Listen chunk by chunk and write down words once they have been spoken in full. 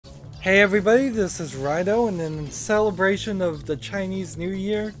Hey everybody, this is Rydo, and in celebration of the Chinese New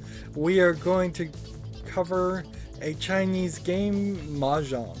Year, we are going to cover a Chinese game,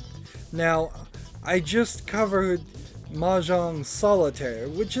 Mahjong. Now, I just covered Mahjong Solitaire,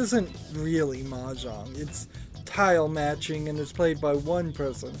 which isn't really Mahjong. It's tile matching and it's played by one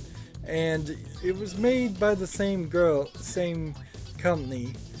person. And it was made by the same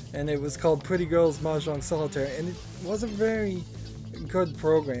company, and it was called Pretty Girls Mahjong Solitaire, and it wasn't very good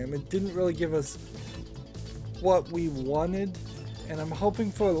program. It didn't really give us what we wanted, and I'm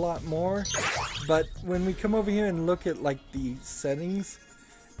hoping for a lot more. But when we come over here and look at like the settings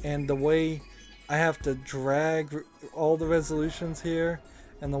and the way I have to drag all the resolutions here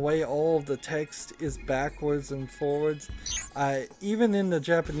and the way all of the text is backwards and forwards, even in the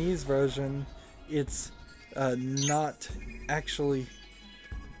Japanese version it's not actually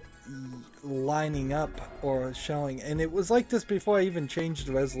lining up or showing, and it was like this before I even changed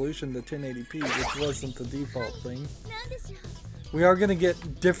the resolution to 1080p, which wasn't the default thing. We are going to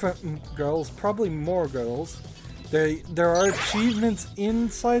get different girls, probably more girls. There are achievements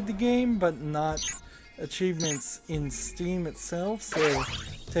inside the game, but not achievements in Steam itself, so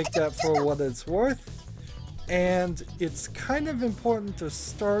take that for what it's worth. And it's kind of important to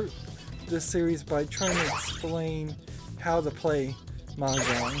start this series by trying to explain how to play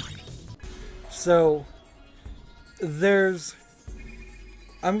Mahjong. So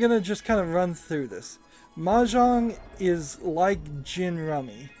I'm gonna just kind of run through this. Mahjong is like Gin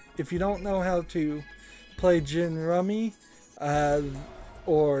Rummy. If you don't know how to play Gin Rummy,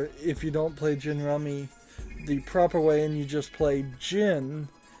 or if you don't play Gin Rummy the proper way and you just play Gin,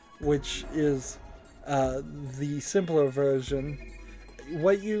 which is the simpler version,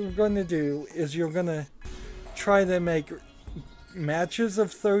 what you're going to do is you're going to try to make matches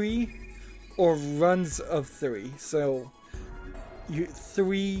of 3 or runs of 3. So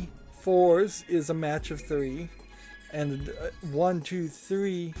 3 4s is a match of 3, and 1 2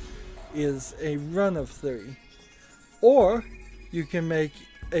 3 is a run of 3. Or you can make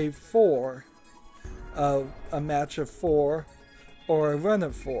a 4 a match of 4 or a run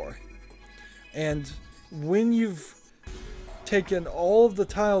of 4. And when you've taken all of the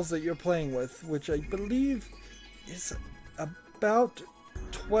tiles that you're playing with, which I believe is about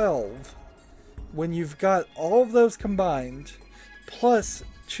 12, when you've got all of those combined plus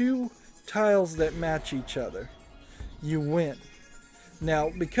 2 tiles that match each other, you win. Now,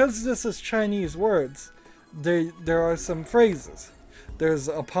 because this is Chinese words, there are some phrases. There's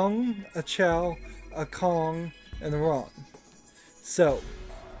a peng, a chow, a kong, and a ron. So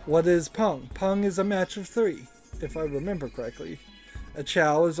what is peng? Peng is a match of 3, if I remember correctly. A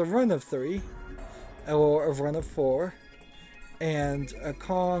chow is a run of 3 or a run of 4, and a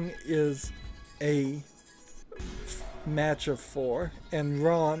kong is a match of 4, and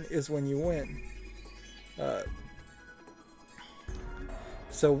ron is when you win.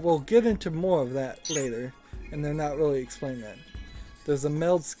 So we'll get into more of that later, and they're not really explaining that. There's a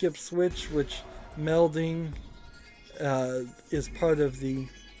meld skip switch, which melding is part of the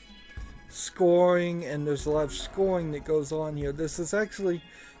scoring, and there's a lot of scoring that goes on here. This is actually,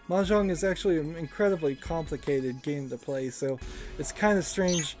 Mahjong is actually an incredibly complicated game to play, so it's kind of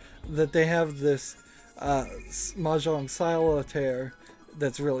strange that they have this Mahjong Solitaire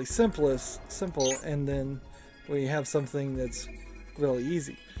that's really simple, and then we have something that's really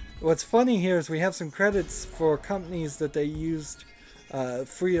easy. What's funny here is we have some credits for companies that they used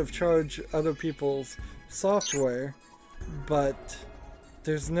free of charge other people's software, but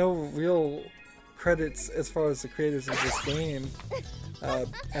there's no real credits as far as the creators of this game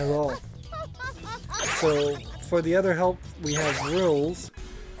at all. So for the other help, we have rules,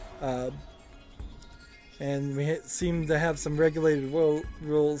 and we seem to have some regulated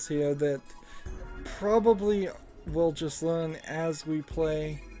rules here that probably we'll just learn as we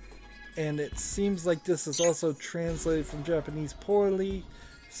play. And it seems like this is also translated from Japanese poorly,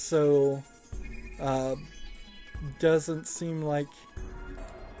 so doesn't seem like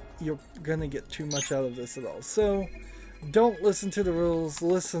you're gonna get too much out of this at all. So don't listen to the rules,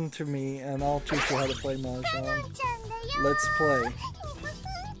 listen to me, and I'll teach you how to play Mahjong. Let's play.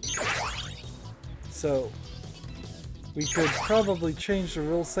 So we could probably change the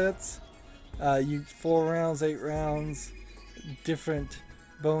rule sets. 4 rounds, 8 rounds, different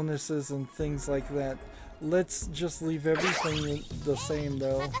bonuses and things like that. Let's just leave everything the same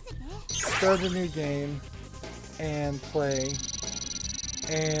though. Start a new game and play.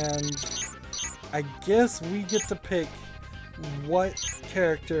 And I guess we get to pick what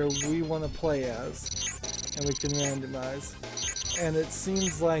character we want to play as, and we can randomize. And it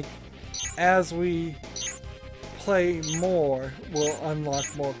seems like as we play more, we'll unlock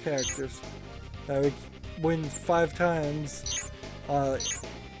more characters. We win 5 times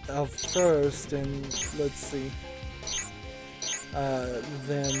of first, and let's see,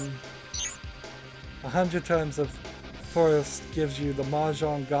 then 100 times of first gives you the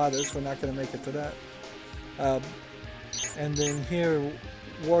Mahjong Goddess. We're not going to make it to that. And then here,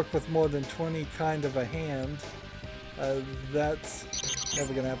 work with more than 20 kind of a hand. That's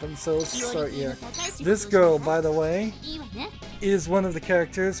never going to happen. So let's start here. This girl, by the way, is one of the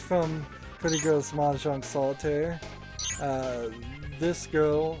characters from Pretty Girls Mahjong Solitaire. This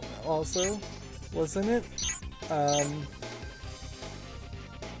girl also was in it.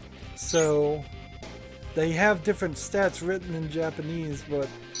 So they have different stats written in Japanese, but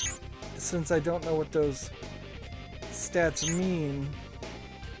since I don't know what those stats mean,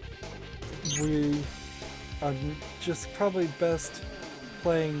 we are just probably best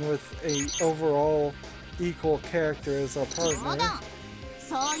playing with a overall equal character as our partner.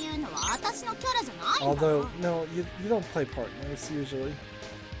 Although, no, you don't play partners usually.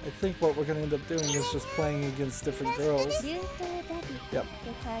 I think what we're going to end up doing is just playing against different girls. Yep.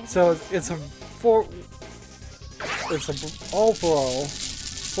 So it's a all for all,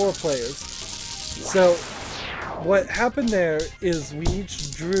 4 players. So what happened there is we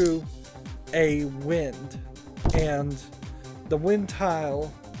each drew a wind, and the wind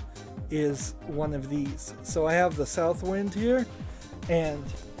tile is one of these. So I have the south wind here, and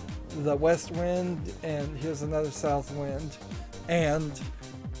the west wind, and here's another south wind, and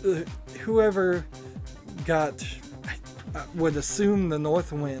whoever got, I would assume the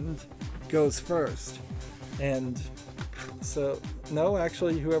north wind goes first. And so, no,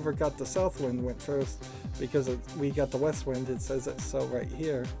 actually whoever got the south wind went first, because we got the west wind, it says it so right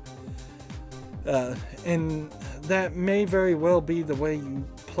here. And that may very well be the way you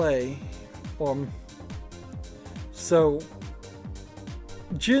play. So,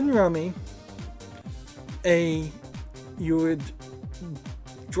 Gin Rummy, you would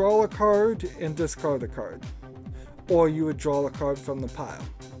draw a card and discard a card, or you would draw a card from the pile.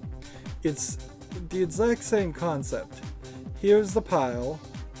 It's the exact same concept. Here's the pile,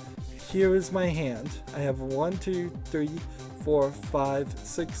 here is my hand. I have 1, 2, 3, 4, 5,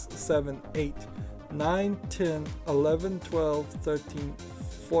 6, 7, 8, 9, 10, 11, 12, 13,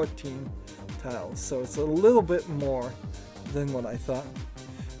 14 tiles. So it's a little bit more than what I thought.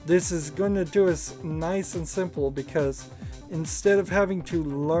 This is going to do us nice and simple, because instead of having to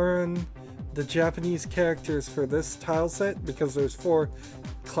learn the Japanese characters for this tile set, because there's 4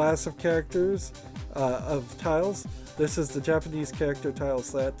 class of characters of tiles, this is the Japanese character tile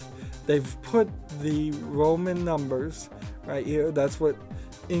set. They've put the Roman numbers right here. That's what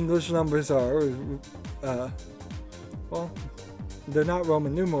English numbers are. Well, they're not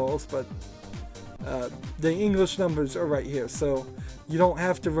Roman numerals, but the English numbers are right here. So you don't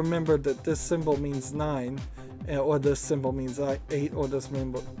have to remember that this symbol means 9, or this symbol means 8, or this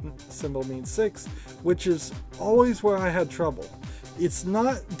symbol means 6, which is always where I had trouble. It's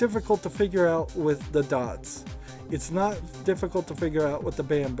not difficult to figure out with the dots. It's not difficult to figure out with the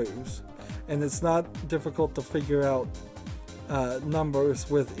bamboos. And it's not difficult to figure out numbers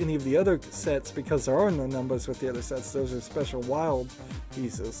with any of the other sets, because there are no numbers with the other sets. Those are special wild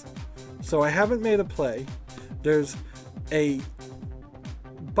pieces. So I haven't made a play. There's a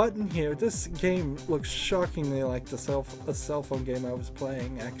button here. This game looks shockingly like a cell phone game I was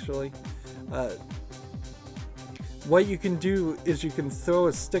playing, actually. What you can do is you can throw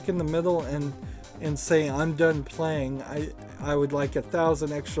a stick in the middle and say, I'm done playing. I would like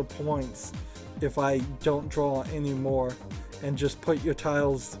 1,000 extra points if I don't draw any more, and just put your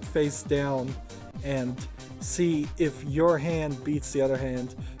tiles face down and see if your hand beats the other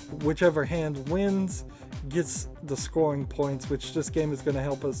hand. Whichever hand wins gets the scoring points, which this game is going to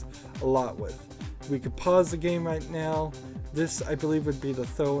help us a lot with. We could pause the game right now. This, I believe, would be the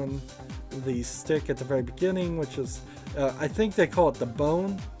throwing the stick at the very beginning, which is, I think they call it the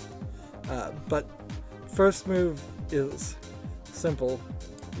bone. But first move is simple.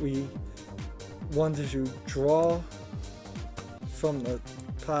 We wanted to draw from the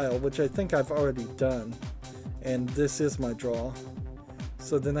pile, which I think I've already done, and this is my draw.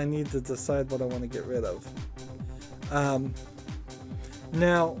 So then I need to decide what I want to get rid of.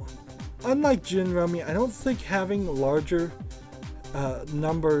 Now, unlike Gin Rummy, I don't think having larger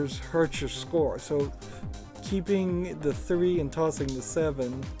numbers hurts your score. So keeping the 3 and tossing the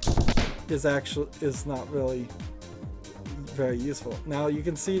 7 is not really very useful. Now you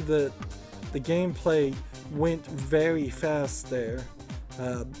can see that the gameplay went very fast there.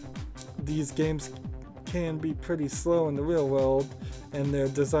 These games can be pretty slow in the real world, and they're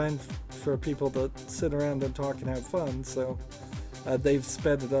designed for people to sit around and talk and have fun, so they've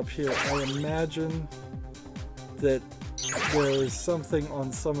sped it up here. I imagine that there is something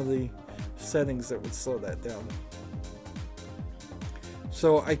on some of the settings that would slow that down.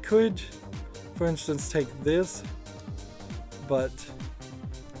 So I could, for instance, take this, but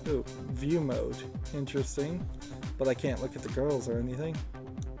ooh, view mode, interesting, but I can't look at the girls or anything.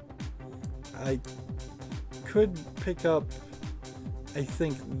 I could pick up, I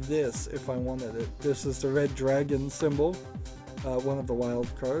think, this if I wanted it. This is the red dragon symbol, one of the wild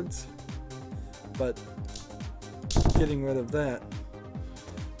cards, but getting rid of that.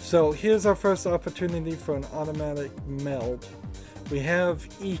 So here's our first opportunity for an automatic meld. We have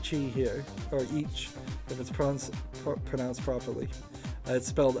Ichi here, or Ich, if it's pronounced properly. It's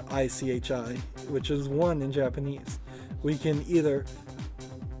spelled I-C-H-I, which is 1 in Japanese. We can either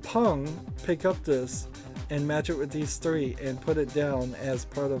pick up this and match it with these 3 and put it down as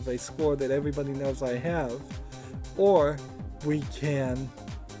part of a score that everybody knows I have, or we can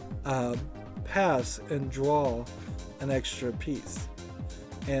pass and draw an extra piece.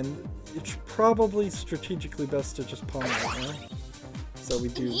 And it's probably strategically best to just pawn right now. So we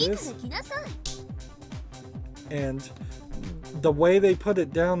do this, and the way they put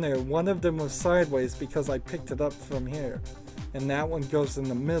it down there, one of them was sideways because I picked it up from here, and that one goes in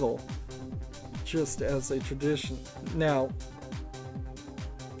the middle, just as a tradition. Now,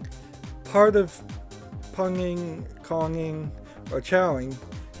 part of punging, konging, or chowing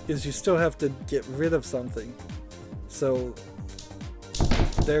is you still have to get rid of something. So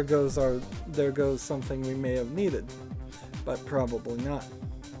there goes something we may have needed, but probably not.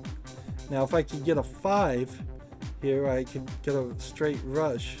 Now if I could get a 5 here, I could get a straight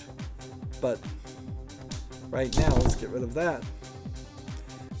rush, but right now let's get rid of that.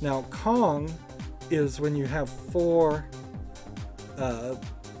 Now Kong is when you have 4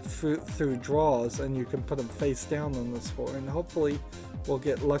 through draws, and you can put them face down on this 4, and hopefully we'll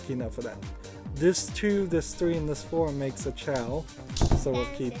get lucky enough for that. This 2, this 3, and this 4 makes a chow, so we'll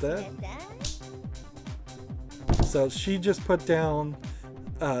keep that. So she just put down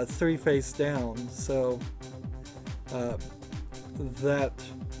 3 face down, so that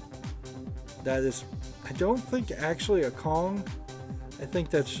is, I don't think actually a Kong. I think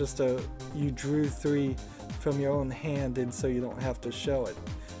that's just you drew 3 from your own hand, and so you don't have to show it.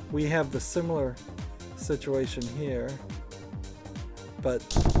 We have the similar situation here, but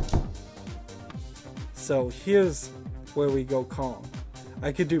so here's where we go Kong.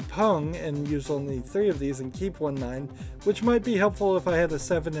 I could do Pung and use only 3 of these and keep 1 9, which might be helpful if I had a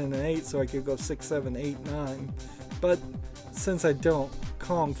 7 and an 8, so I could go 6, 7, 8, 9. But since I don't,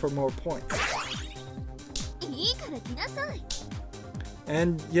 Kong for more points.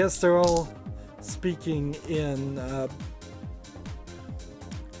 And yes, they're all speaking in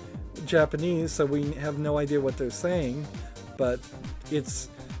Japanese, so we have no idea what they're saying, but it's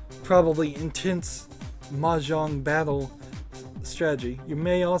probably intense Mahjong battle strategy. You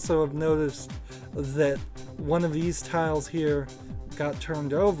may also have noticed that one of these tiles here got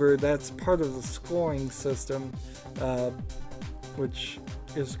turned over. That's part of the scoring system, which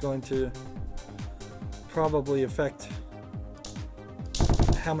is going to probably affect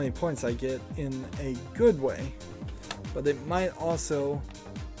how many points I get in a good way, but it might also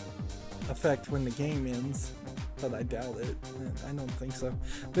affect when the game ends, but I doubt it. I don't think so.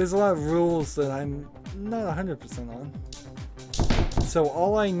 There's a lot of rules that I'm not 100% on. So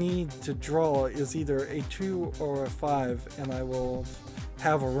all I need to draw is either a 2 or a 5, and I will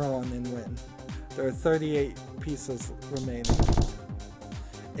have a run and win. There are 38 pieces remaining.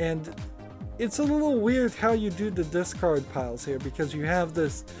 And it's a little weird how you do the discard piles here, because you have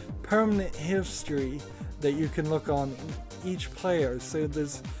this permanent history that you can look on in each player. So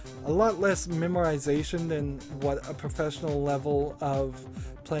there's a lot less memorization than what a professional level of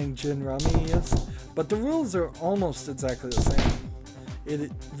playing Gin Rummy is. But the rules are almost exactly the same.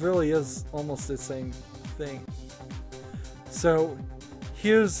 It really is almost the same thing. So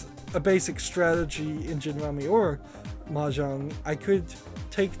here's a basic strategy in Gin Rummy or Mahjong. I could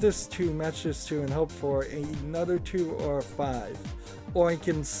take this 2, match this 2, and hope for another 2 or a 5. Or I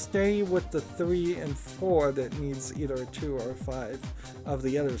can stay with the 3 and 4 that needs either a 2 or a 5 of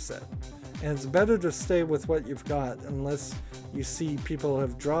the other set. And it's better to stay with what you've got unless you see people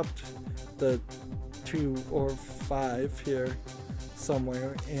have dropped the 2 or 5 here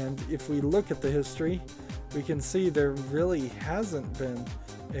somewhere. And if we look at the history, we can see there really hasn't been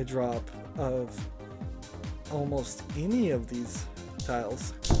a drop of almost any of these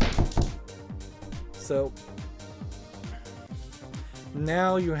tiles. So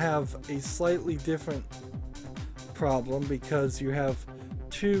now you have a slightly different problem, because you have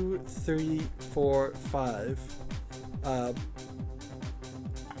 2, 3, 4, 5.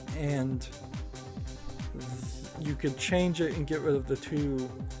 And you could change it and get rid of the 2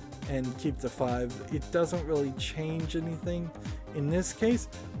 and keep the 5. It doesn't really change anything in this case,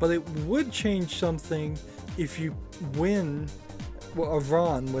 but it would change something if you win a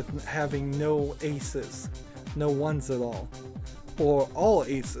run with having no aces, no ones at all, or all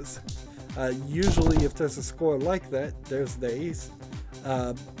aces. Usually if there's a score like that, there's the ace.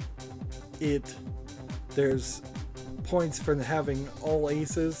 There's points for having all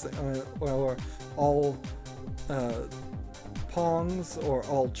aces, or all pongs, or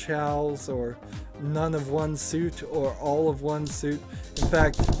all chows, or none of one suit, or all of one suit. In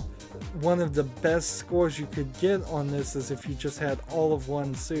fact, one of the best scores you could get on this is if you just had all of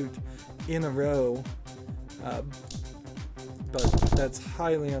one suit in a row, but that's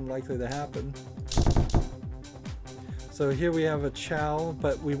highly unlikely to happen. So here we have a chow,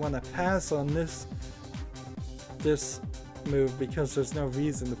 but we want to pass on this move because there's no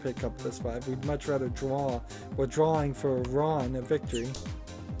reason to pick up this 5. We'd much rather draw. We're drawing for a run, a victory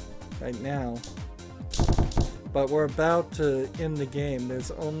right now. But we're about to end the game. There's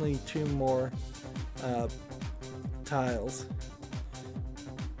only 2 more tiles.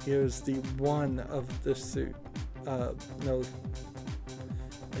 Here's the 1 of this suit. No,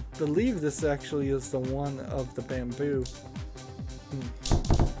 I believe this actually is the 1 of the bamboo.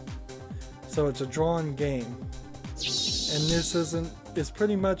 So it's a drawn game. And this is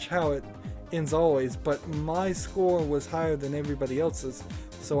pretty much how it ends always, but my score was higher than everybody else's,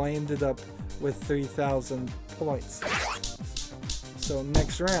 so I ended up with 3,000 points. So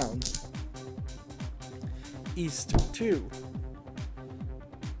next round, East 2.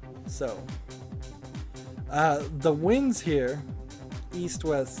 So the winds here, East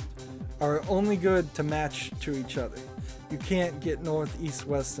West, are only good to match to each other. You can't get North, East,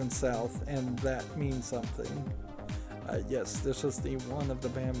 West, and South, and that means something. Yes, this is the 1 of the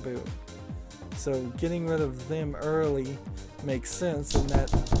bamboo. So getting rid of them early makes sense, and that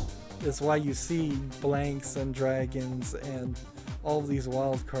is why you see blanks and dragons and all of these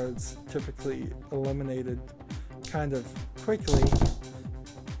wild cards typically eliminated kind of quickly.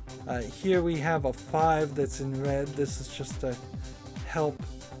 Here we have a 5 that's in red. This is just to help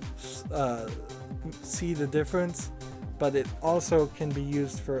see the difference, but it also can be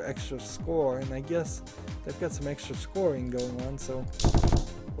used for extra score, and I guess they've got some extra scoring going on, so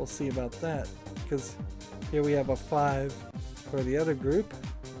we'll see about that, because here we have a 5 for the other group,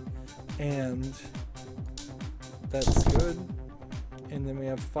 and that's good, and then we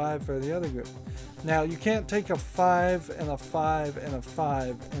have 5 for the other group. Now you can't take a 5 and a 5 and a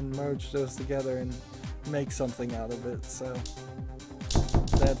 5 and merge those together and make something out of it, so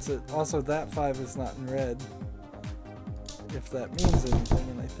that's it. Also, that 5 is not in red, if that means anything,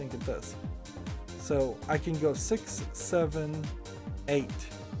 and I think it does. So I can go 6, 7, 8.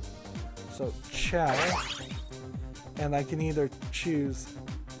 So chow, and I can either choose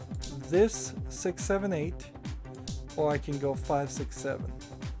this 6, 7, 8, or I can go 5, 6, 7.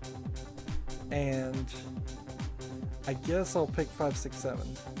 And I guess I'll pick 5, 6,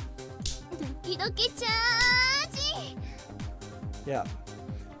 7. Yeah.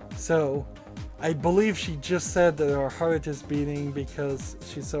 So I believe she just said that her heart is beating because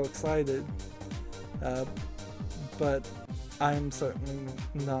she's so excited. But I'm certainly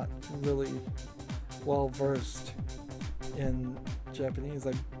not really well versed in Japanese.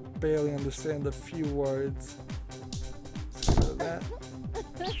 I barely understand a few words. Let's get rid of that.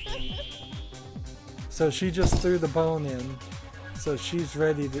 So she just threw the bone in, so she's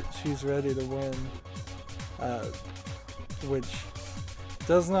ready to win, which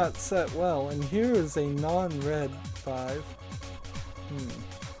does not set well. And here is a non-red 5.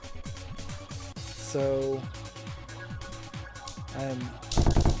 So I'm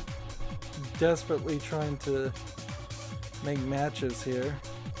desperately trying to make matches here.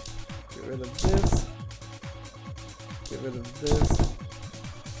 Get rid of this. Get rid of this.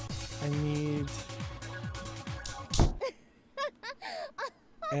 I need...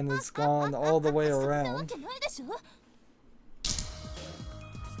 And it's gone all the way around.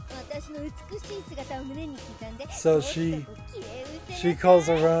 So she calls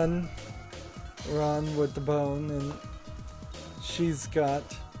a run with the bone, and she's got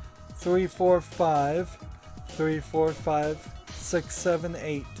 3, 4, 5, 3, 4, 5, 6, 7,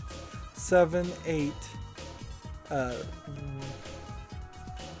 8, 7, 8,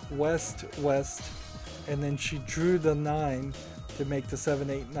 west, west, and then she drew the 9 to make the 7,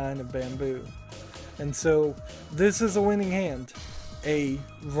 8, 9 of bamboo. And so this is a winning hand. A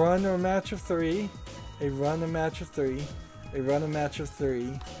run or match of 3, a run or match of 3, a run a match of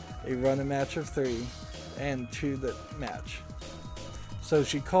 3, a run a match of 3, and 2 that match. So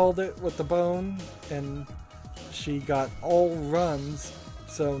she called it with the bone, and she got all runs,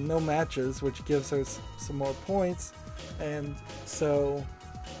 so no matches, which gives her some more points. And so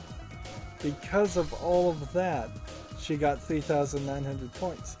because of all of that, she got 3,900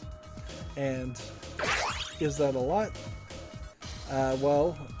 points. And is that a lot?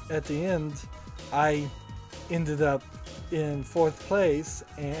 Well, at the end, I ended up in 4th place,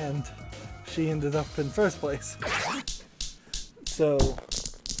 and she ended up in 1st place. So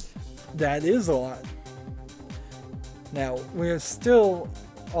that is a lot. Now, we're still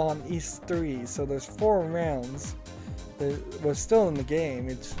on East 3, so there's 4 rounds. We're still in the game,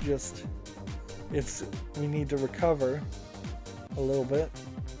 it's just, we need to recover a little bit.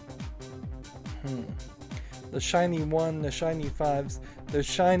 The shiny 1, the shiny 5s, they're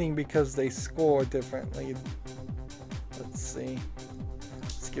shining because they score differently. Let's see.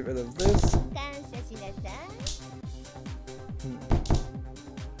 Let's get rid of this.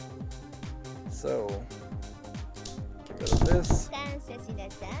 So, get rid of this.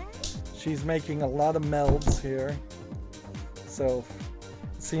 She's making a lot of melds here. So,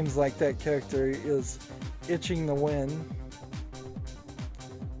 it seems like that character is itching to win.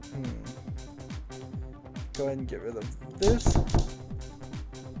 Go ahead and get rid of this.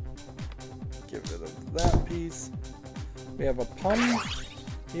 Get rid of that piece. We have a pun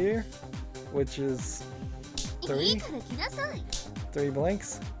here, which is 3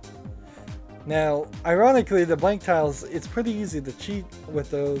 blanks. Now, ironically, the blank tiles, it's pretty easy to cheat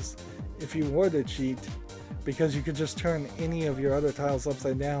with those if you were to cheat, because you could just turn any of your other tiles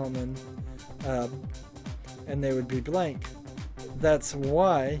upside down and they would be blank. That's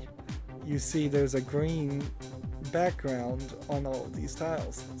why you see there's a green background on all of these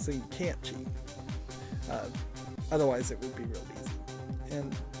tiles, so you can't cheat. Otherwise it would be real easy.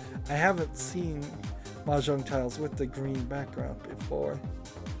 And I haven't seen Mahjong tiles with the green background before,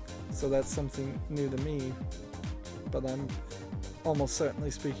 so that's something new to me, but I'm almost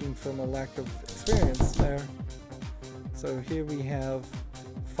certainly speaking from a lack of experience there. So here we have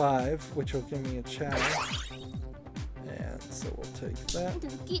 5, which will give me a channel, and so we'll take that.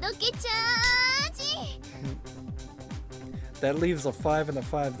 That leaves a 5 and a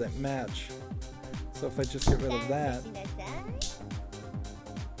 5 that match. So if I just get rid of that,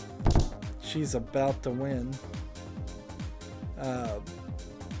 she's about to win.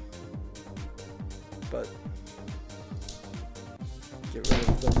 But get rid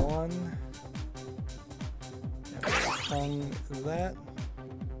of the 1. And hung that.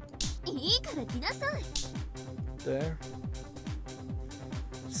 There.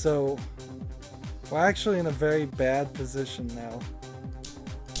 So we're actually in a very bad position now.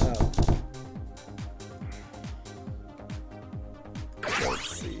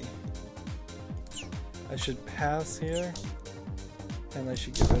 Let's see. I should pass here, and I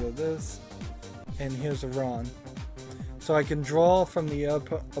should get rid of this. And here's a Ron. So I can draw from the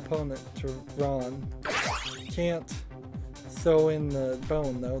opponent to Ron. Can't throw in the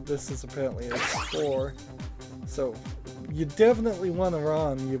bone though. This is apparently a score. So you definitely want to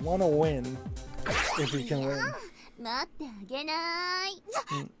Ron. You want to win if you can win.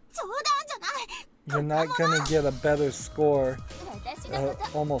 You're not going to get a better score,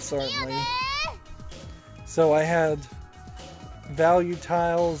 almost certainly. So I had value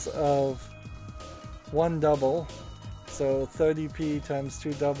tiles of 1 double, so 30p times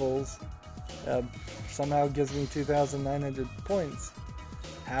 2 doubles somehow gives me 2,900 points.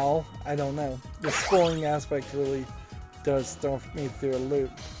 How? I don't know. The scoring aspect really does throw me through a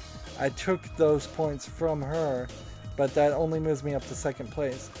loop. I took those points from her, but that only moves me up to 2nd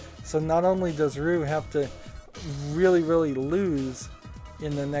place. So not only does Rue have to really lose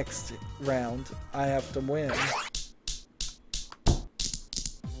in the next round, I have to win.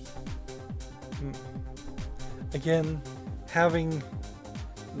 Again, having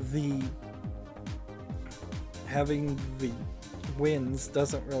the wins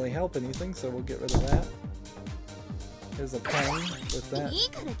doesn't really help anything, so we'll get rid of that. Here's a pun with that.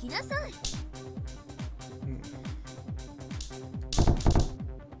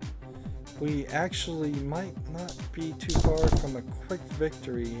 We actually might not be too far from a quick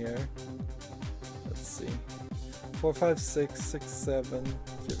victory here. Let's see. 4, 5, 6, 6, 7.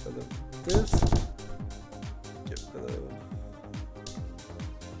 Get rid of this. Get rid of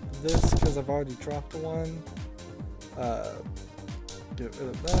this because I've already dropped one. Get rid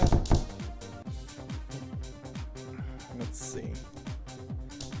of that. Let's see.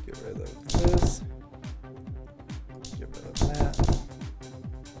 Get rid of this. Get rid of that.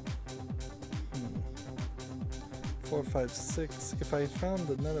 4, 5, 6. If I found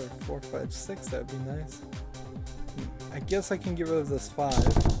another 4, 5, 6, that'd be nice. I guess I can get rid of this 5.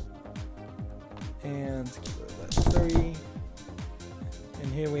 And get rid of that 3.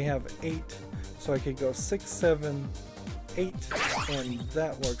 And here we have 8. So I could go 6, 7, 8. And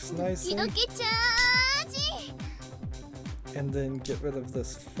that works nicely. And then get rid of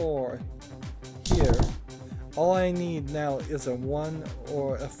this 4 here. All I need now is a 1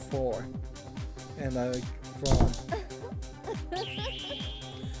 or a 4. And I draw.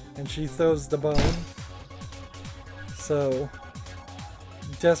 And she throws the bone. So,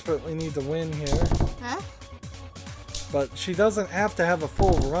 desperately need to win here. Huh? But she doesn't have to have a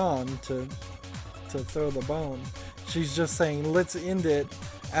full run to throw the bone. She's just saying, let's end it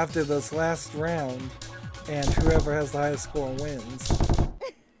after this last round, and whoever has the highest score wins.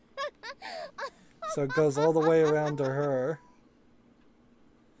 So it goes all the way around to her.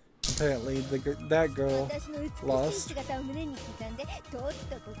 Apparently, that girl lost.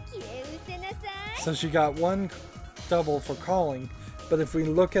 So she got 1 double for calling, but if we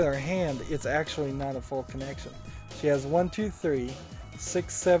look at her hand, it's actually not a full connection. She has 1, 2, 3,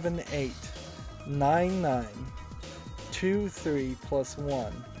 6, 7, 8, 9, 9, 2, 3 plus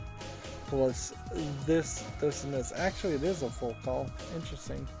 1, plus this, and this. Actually, it is a full call.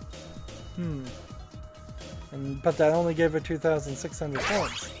 Interesting. But that only gave her 2,600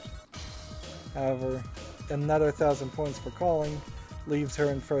 points. However, another 1,000 points for calling leaves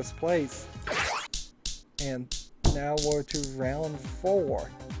her in first place. And now we're to round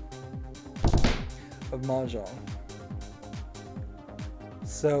 4 of Mahjong.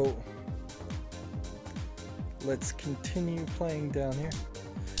 So let's continue playing down here.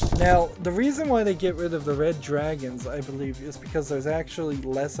 Now, the reason why they get rid of the red dragons, I believe, is because there's actually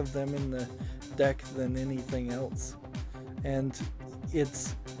less of them in the deck than anything else. And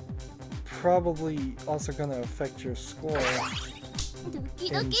it's probably also going to affect your score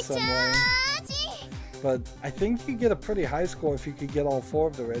in some way. But I think you get a pretty high score if you could get all 4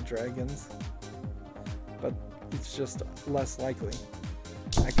 of the red dragons. But it's just less likely.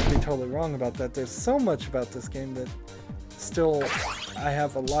 I could be totally wrong about that. There's so much about this game that still I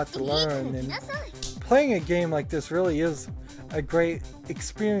have a lot to learn, and playing a game like this really is a great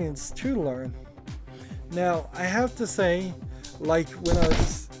experience to learn. Now, I have to say, like when I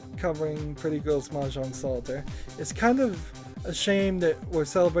was covering Pretty Girls Mahjong Solitaire, it's kind of a shame that we're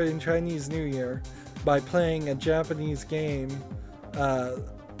celebrating Chinese New Year by playing a Japanese game,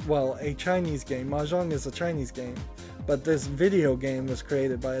 well, a Chinese game. Mahjong is a Chinese game, but this video game was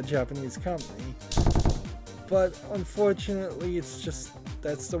created by a Japanese company. But unfortunately, it's just,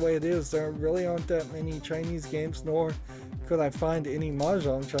 that's the way it is. There really aren't that many Chinese games, nor could I find any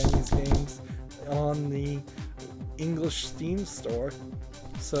Mahjong Chinese games on the English Steam store.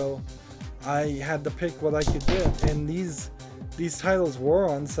 So I had to pick what I could get, and these titles were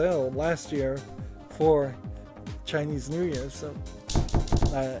on sale last year for Chinese New Year, so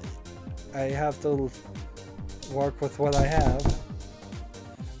I have to work with what I have.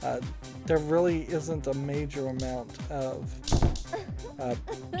 There really isn't a major amount of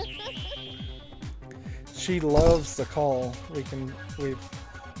she loves the call. We've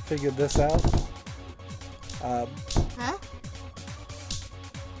figured this out. Huh?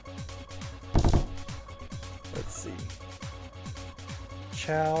 Let's see.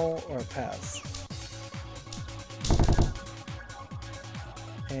 Chow or pass.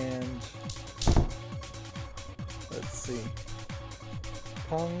 And let's see.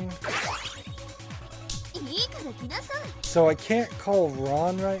 Pong. So I can't call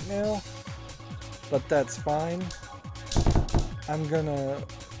Ron right now, but that's fine. I'm going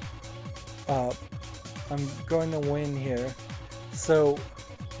to win here. So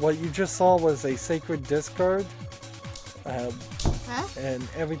what you just saw was a sacred discard. And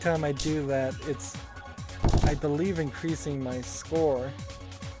every time I do that, it's, I believe, increasing my score.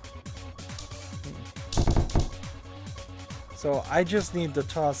 So I just need to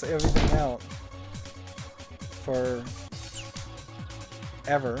toss everything out for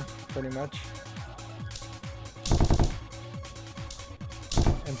ever, pretty much,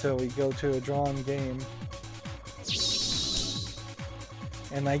 until we go to a drawn game.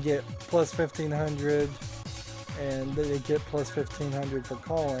 And I get plus 1,500, and they get plus 1,500 for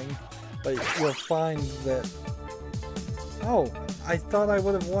calling, but you'll find that, oh, I thought I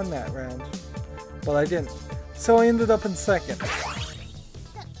would have won that round, but I didn't. So I ended up in second.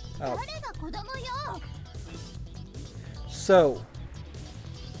 Oh. So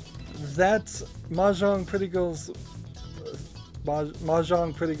that's Mahjong Pretty Girls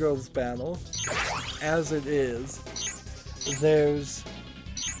Battle as it is. There's,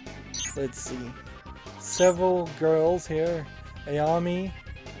 let's see, several girls here. Ayami,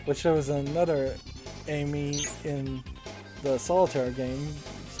 which there was another Amy in the solitaire game,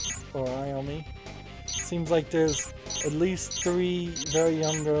 or Ayami. Seems like there's at least 3 very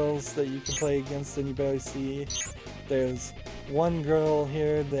young girls that you can play against and you barely see. There's one girl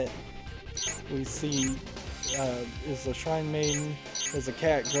here that we see is a shrine maiden. There's a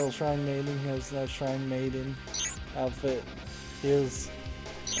cat girl shrine maiden. Here's another shrine maiden outfit. Here's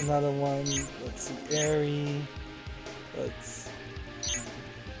another one. Let's see, Eri. Let's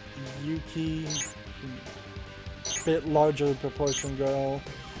Yuki. Bit larger proportion girl.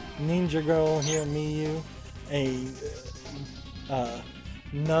 Ninja girl here, Miyu. A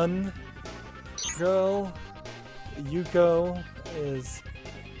nun girl. Yuko is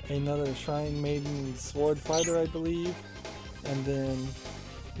another shrine maiden sword fighter, I believe. And then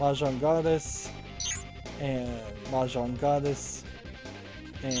Mahjong goddess and Mahjong goddess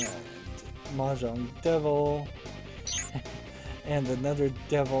and Mahjong devil and another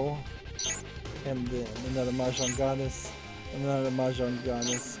devil and then another Mahjong goddess and another Mahjong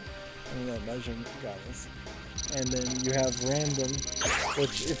goddess and another Mahjong goddess. And then you have random,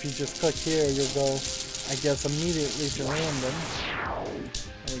 which if you just click here, you'll go, I guess, immediately to random.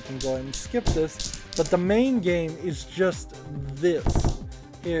 And we can go ahead and skip this. But the main game is just this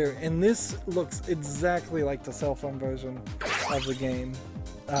here, and this looks exactly like the cell phone version of the game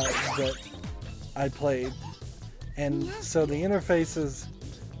that I played. And so the interfaces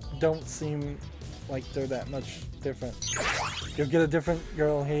don't seem like they're that much different. You'll get a different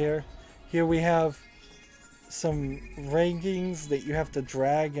girl here. Here we have some rankings that you have to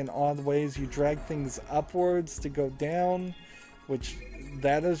drag in odd ways. You drag things upwards to go down, which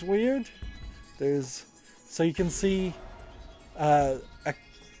that is weird. There's, so you can see a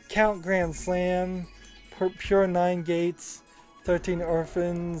Count Grand Slam, Pure 9 Gates, 13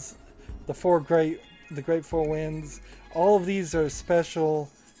 Orphans, the Great Four Winds. All of these are special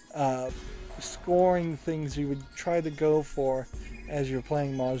scoring things you would try to go for as you're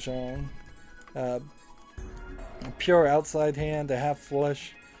playing Mahjong. Pure outside hand, a half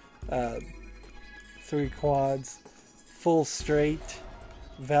flush, 3 quads, full straight,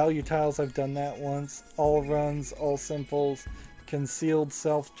 value tiles, I've done that once, all runs, all simples, concealed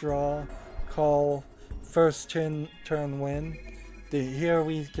self draw, call, first turn win. Here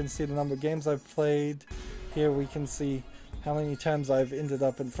we can see the number of games I've played. Here we can see how many times I've ended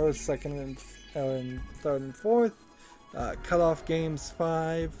up in first, second, and third and fourth. Cutoff games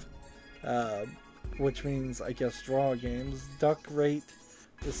 5. Which means, I guess, draw games. Duck rate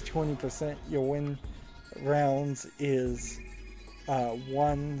is 20%. Your win rounds is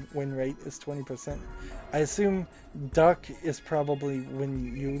 1. Win rate is 20%. I assume duck is probably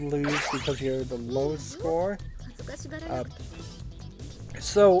when you lose because you're the lowest score.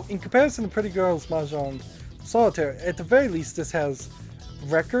 So, in comparison to Pretty Girls Mahjong Solitaire, at the very least this has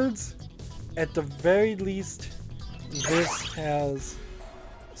records. At the very least, this has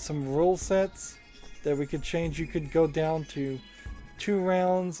some rule sets that we could change. You could go down to 2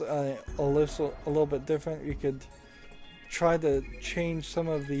 rounds, a little bit different. You could try to change some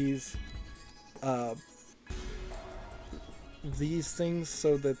of these things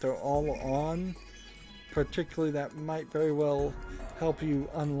so that they're all on. Particularly, that might very well help you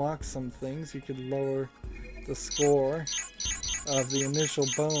unlock some things. You could lower the score of the initial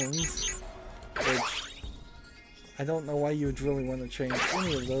bones, which I don't know why you would really want to change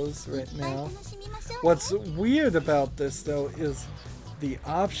any of those right now. What's weird about this, though, is the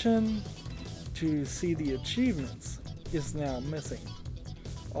option to see the achievements is now missing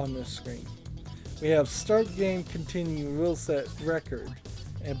on this screen. We have start game, continue, rule set, record,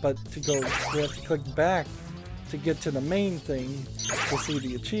 but we have to click back to get to the main thing to see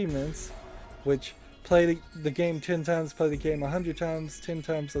the achievements, which play the game 10 times, play the game 100 times, 10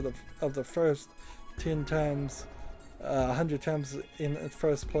 times of the first, 10 times, 100 times in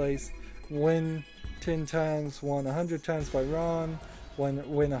first place, win 10 times, won 100 times by Ron, win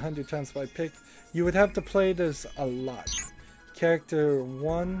 100 times by pick. You would have to play this a lot. Character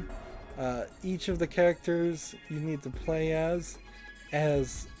 1, each of the characters you need to play as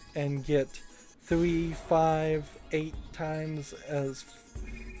and get 3, 5, 8 times as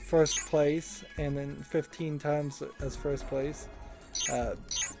first place, and then 15 times as first place.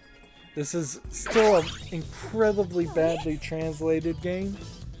 This is still an incredibly badly translated game,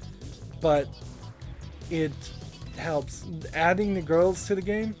 but it helps. Adding the girls to the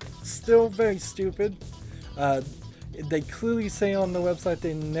game, still very stupid. They clearly say on the website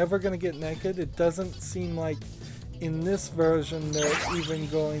they're never going to get naked. It doesn't seem like in this version they're even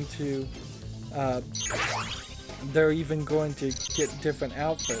going to get different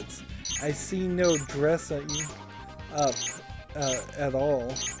outfits. I see no dressing up at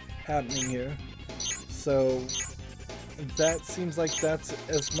all happening here. So that seems like that's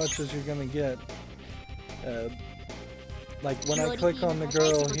as much as you're gonna get. Like when I click on the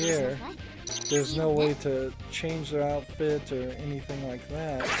girl here, there's no way to change their outfit or anything like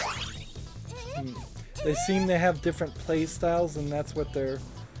that. They seem to have different play styles, and that's what their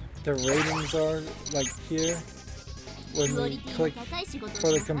ratings are. Like here, when we click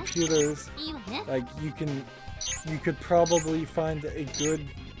for the computers, like you could probably find a good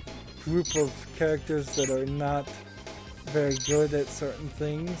group of characters that are not very good at certain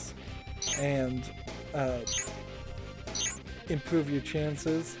things, and improve your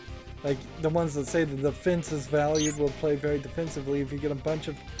chances. Like the ones that say the defense is valued will play very defensively. If you get a bunch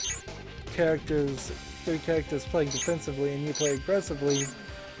of characters, 3 characters playing defensively and you play aggressively,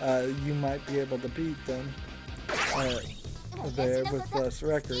 you might be able to beat them there with less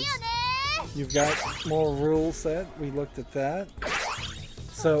records. You've got more rule set. We looked at that.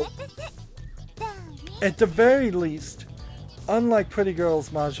 So at the very least, unlike Pretty Girls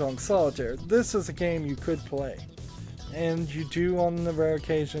Mahjong Solitaire, this is a game you could play. And you do, on the rare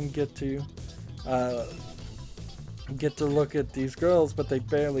occasion, get to look at these girls, but they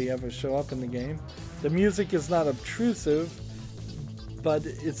barely ever show up in the game. The music is not obtrusive, but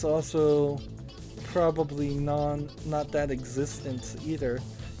it's also probably not that existent either.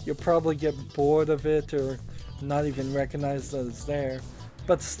 You'll probably get bored of it or not even recognize that it's there.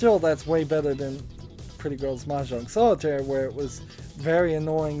 But still, that's way better than Pretty Girls Mahjong Solitaire, where it was very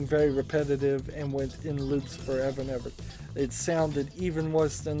annoying, very repetitive, and went in loops forever and ever. It sounded even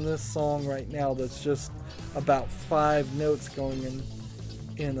worse than this song right now that's just about 5 notes going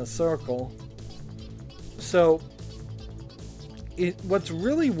in a circle. So what's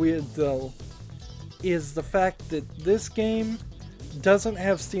really weird though is the fact that this game doesn't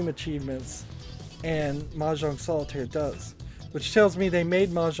have Steam achievements and Mahjong Solitaire does, which tells me they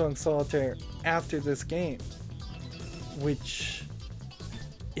made Mahjong Solitaire after this game, which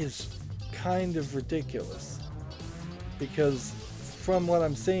is kind of ridiculous, because from what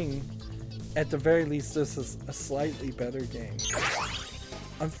I'm seeing, at the very least this is a slightly better game.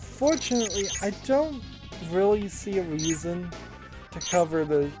 Unfortunately, I don't really see a reason to cover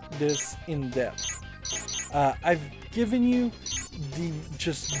this in depth. I've given you the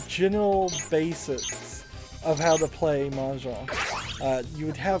just general basics of how to play Mahjong. You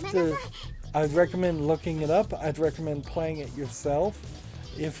would have to, I'd recommend looking it up. I'd recommend playing it yourself.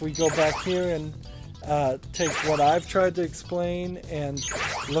 If we go back here and take what I've tried to explain and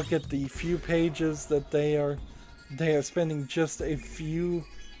look at the few pages that they are spending just a few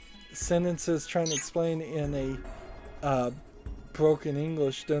sentences trying to explain in a broken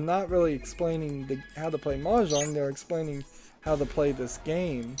English. They're not really explaining how to play Mahjong, they're explaining how to play this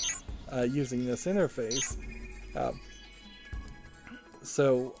game using this interface.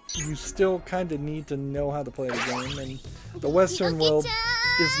 So you still kind of need to know how to play the game, and the Western world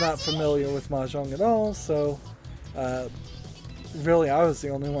is not familiar with Mahjong at all, so really I was the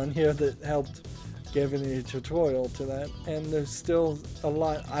only one here that helped give a tutorial to that, and there's still a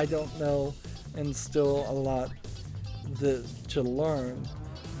lot I don't know and still a lot to learn.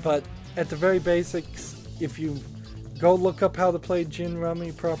 But at the very basics, if you go look up how to play Gin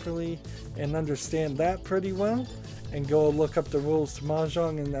Rummy properly and understand that pretty well, and go look up the rules to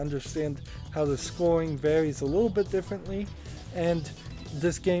Mahjong and understand how the scoring varies a little bit differently, and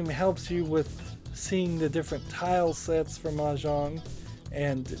this game helps you with seeing the different tile sets for Mahjong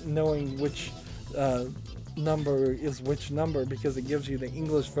and knowing which number is which number, because it gives you the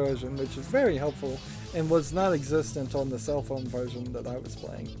English version, which is very helpful and was not existent on the cell phone version that I was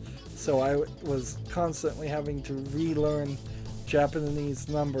playing. So I was constantly having to relearn Japanese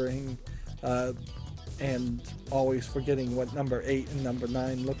numbering and always forgetting what number 8 and number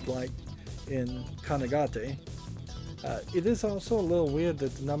 9 looked like in Kanagate. It is also a little weird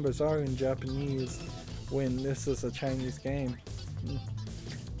that the numbers are in Japanese when this is a Chinese game.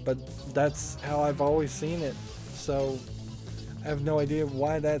 But that's how I've always seen it, so I have no idea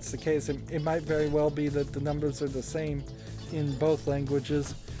why that's the case. It might very well be that the numbers are the same in both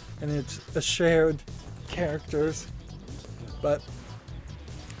languages and it's a shared characters. But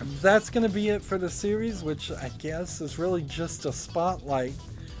that's going to be it for the series, which I guess is really just a spotlight.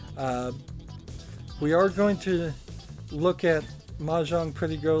 We are going to look at Mahjong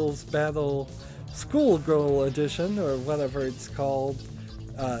Pretty Girls Battle Schoolgirl Edition, or whatever it's called,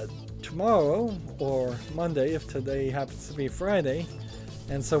 tomorrow or Monday, if today happens to be Friday.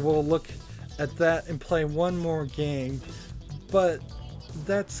 And so we'll look at that and play one more game. But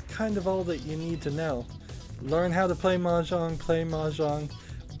that's kind of all that you need to know. Learn how to play Mahjong,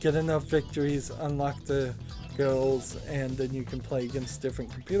 get enough victories, unlock the girls, and then you can play against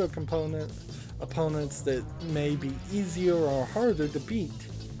different computer opponents that may be easier or harder to beat.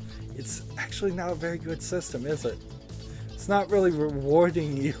 It's actually not a very good system, is it? It's not really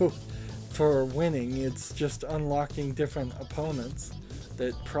rewarding you for winning. It's just unlocking different opponents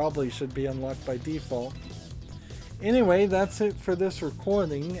that probably should be unlocked by default. Anyway, that's it for this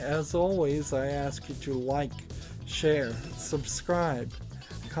recording. As always, I ask you to like, share, subscribe,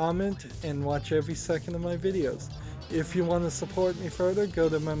 comment, and watch every second of my videos. If you want to support me further, go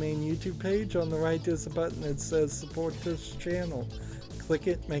to my main YouTube page. On the right there's a button that says support this channel. Click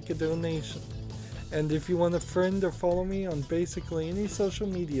it, make a donation. And if you want to friend or follow me on basically any social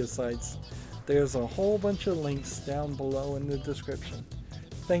media sites, there's a whole bunch of links down below in the description.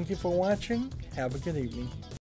 Thank you for watching. Have a good evening.